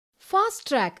Fast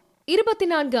track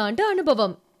 24 ஆண்டு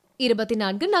அனுபவம்,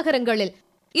 24 நகரங்களில்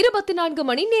 24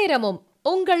 மணி நேரமும்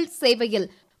உங்கள் சேவையில்.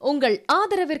 உங்கள்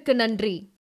ஆதரவிற்கு நன்றி.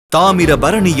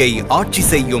 தாமிரபரணியை ஆட்சி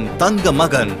செய்யும் தங்க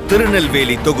மகன்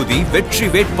திருநெல்வேலி தொகுதி வெற்றி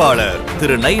வேட்பாளர்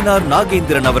திரு நயினார்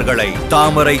நாகேந்திரன் அவர்களை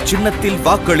தாமரை சின்னத்தில்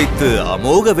வாக்களித்து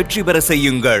அமோக வெற்றி பெற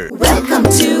செய்யுங்கள். Welcome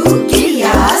to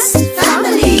Giriya's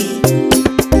family.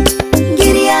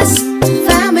 Giriya's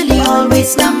family,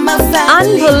 always நம்ம family.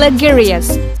 அன்புள்ள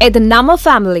கிரியாஸ், இது நம்ம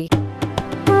family.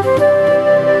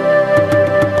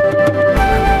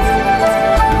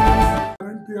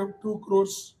 Guarantee of 2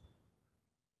 crores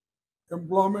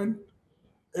employment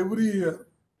every year.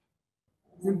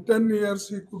 In 10 years,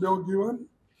 he could have given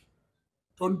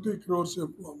 20 crores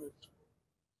employment.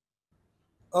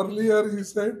 Earlier, he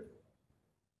said,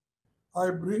 I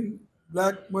bring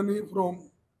black money from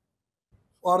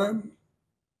foreign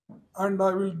and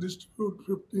I will distribute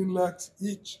 15 lakhs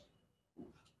each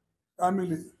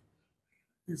family,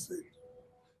 he said.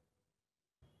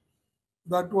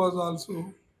 That was also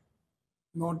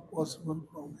not possible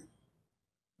from him.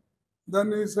 Then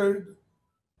he said,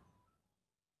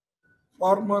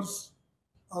 farmers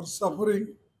are suffering,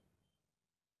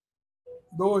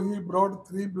 though he brought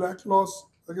 3 black laws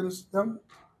against them.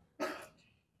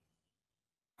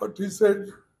 But he said,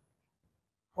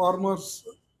 farmers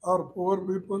are poor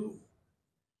people.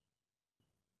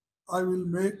 I will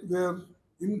make their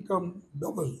income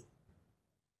double.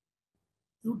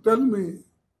 You tell me,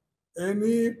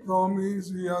 any promise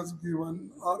he has given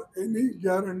or any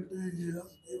guarantee he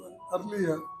has given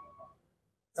earlier,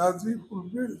 has he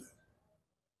fulfilled?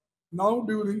 Now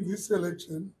during this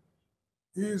election,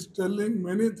 he is telling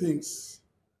many things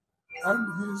and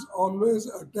he is always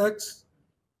attacks,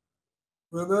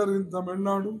 whether in Tamil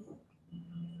Nadu,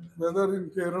 whether in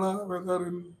Kerala, whether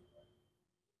in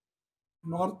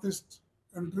northeast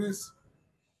countries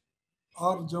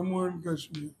or Jammu and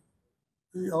Kashmir.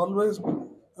 He always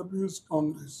abused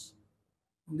Congress,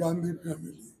 Gandhi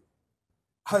family.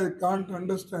 I can't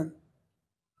understand.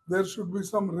 There should be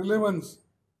some relevance.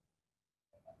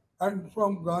 And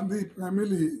from Gandhi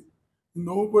family,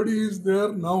 nobody is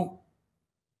there now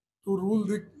to rule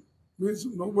means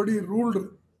nobody ruled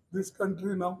this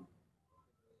country now.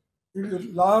 The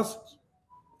last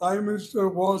Prime Minister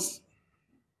was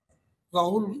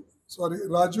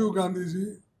Rajiv Gandhi ji,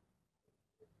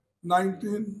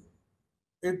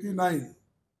 1989.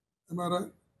 Am I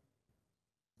right?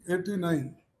 89.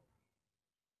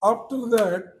 After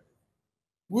that,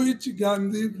 which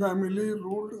Gandhi family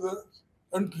ruled the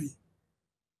country?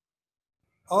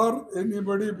 Or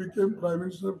anybody became Prime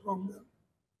Minister from them?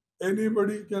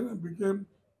 Anybody can become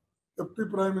Deputy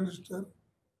Prime Minister?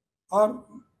 Or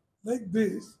like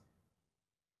this,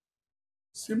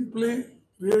 simply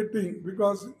creating,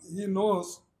 because he knows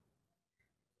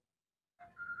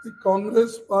the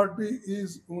Congress party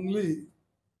is only,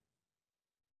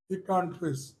 he can't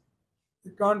face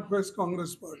Congress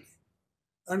party.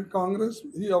 And Congress,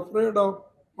 he afraid of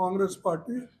Congress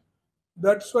party.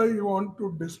 That's why he want to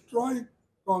destroy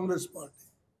Congress party.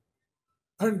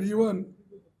 And even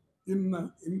in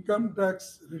income tax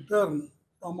return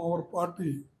from our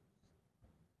party,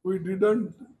 we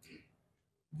didn't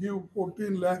give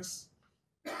 14 lakhs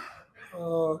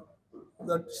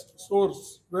that source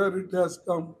where it has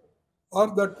come, or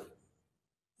that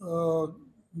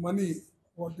money,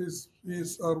 what is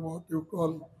fees or what you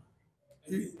call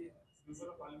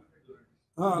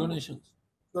donations.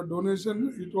 The donation,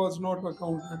 it was not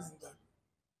accounted in that.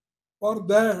 For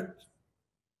that,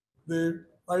 they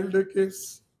filed a case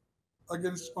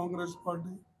against Congress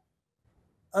party.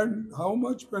 And how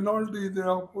much penalty they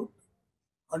have put?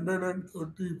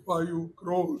 135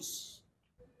 crores.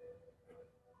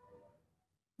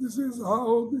 This is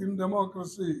how in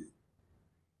democracy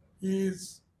he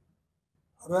is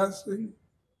harassing,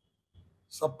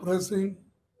 suppressing,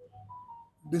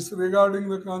 disregarding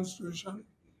the constitution,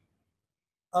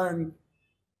 and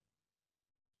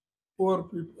poor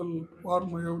people,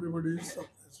 farmer, everybody is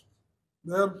suppressed.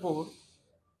 Therefore,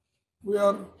 we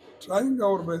are trying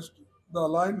our best, the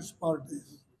alliance parties,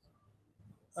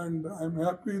 and I am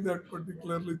happy that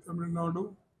particularly Tamil Nadu,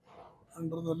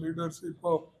 under the leadership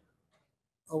of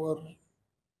our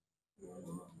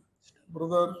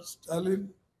brother Stalin,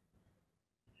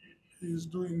 he is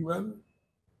doing well,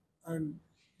 and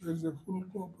there is a full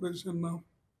cooperation of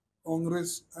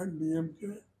Congress and DMK,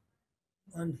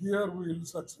 and here we will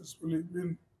successfully win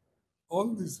all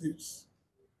the seats,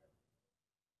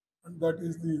 and that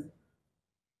is the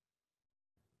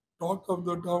talk of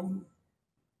the town,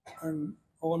 and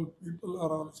all people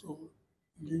are also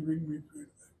giving me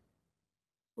feedback.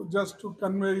 So just to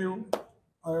convey you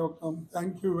I have come.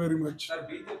 Thank you very much. Sir,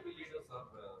 BJP leaders are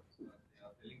they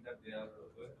are telling that they are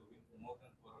going to win more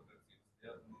than 400 seats. They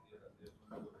are going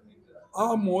to win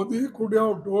it. Modi could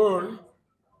have told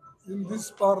in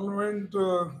this parliament,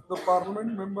 the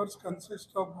parliament members consist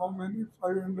of how many?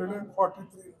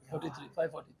 543. 43,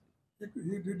 543.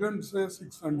 He didn't say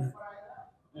 600.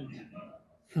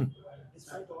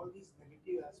 Despite all these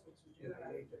negative aspects which you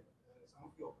highlighted, some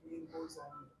of the opinion polls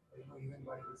and even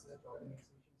by research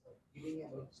organizations are giving an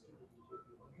edge to the BJP.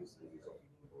 How do you see these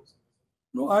opinion polls?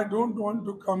 No, I don't want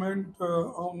to comment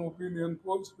on opinion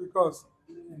polls because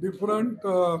different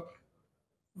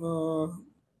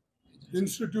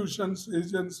institutions,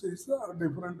 agencies are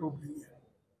different opinion.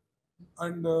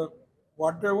 And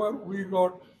whatever we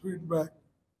got feedback,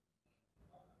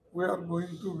 we are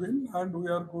going to win and we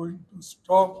are going to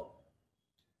stop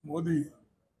Modi.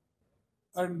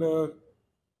 And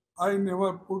I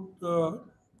never put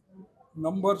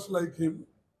numbers like him,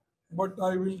 but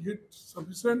I will get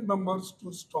sufficient numbers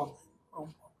to stop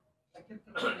him.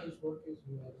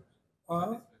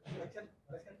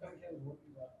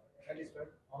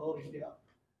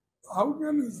 How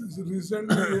can this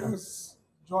recently has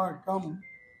joy come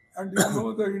and you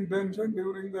know the intention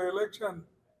during the election?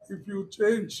 If you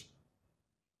change,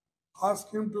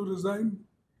 ask him to resign,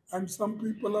 and some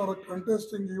people are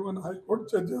contesting, even High Court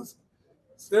judges.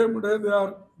 Same day they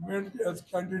are made as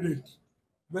candidates.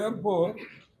 Therefore,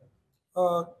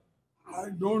 I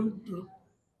don't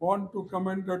want to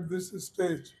comment at this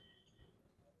stage.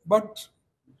 But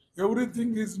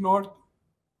everything is not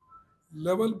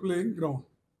level playing ground.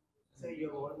 So you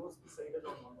have almost decided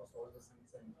on almost all the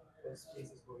things and first place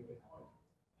is going to happen.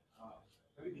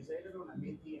 Have you decided on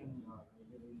Amethi and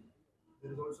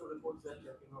there is also reports that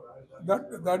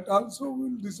That also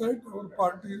will decide. Our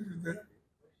party is there.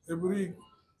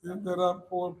 There are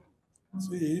four.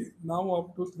 See, now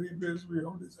up to 3 phase we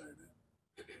have decided.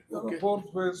 There are 4th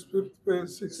phase, 5th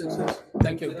phase, 6th phase.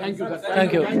 Thank you. Thank you.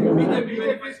 Thank you.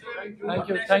 Thank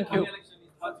you. Thank you.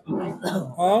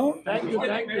 Huh? Thank you.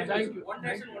 Thank you. Thank you. One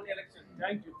nation, one election.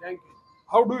 Thank you. Thank you.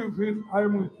 How do you feel? I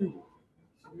am with you.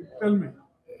 Tell me.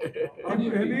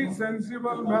 If any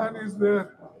sensible man is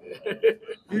there,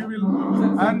 he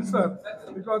will answer.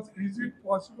 Because is it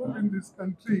possible in this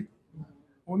country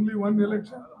only one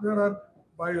election? There are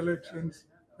by-elections,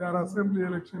 there are assembly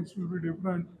elections will be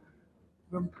different.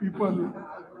 The people,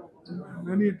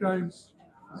 many times,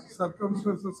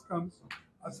 circumstances comes,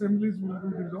 assemblies will be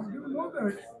dissolved. You know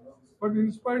that. But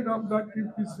in spite of that,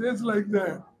 if he says like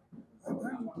that, I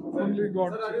think only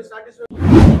God.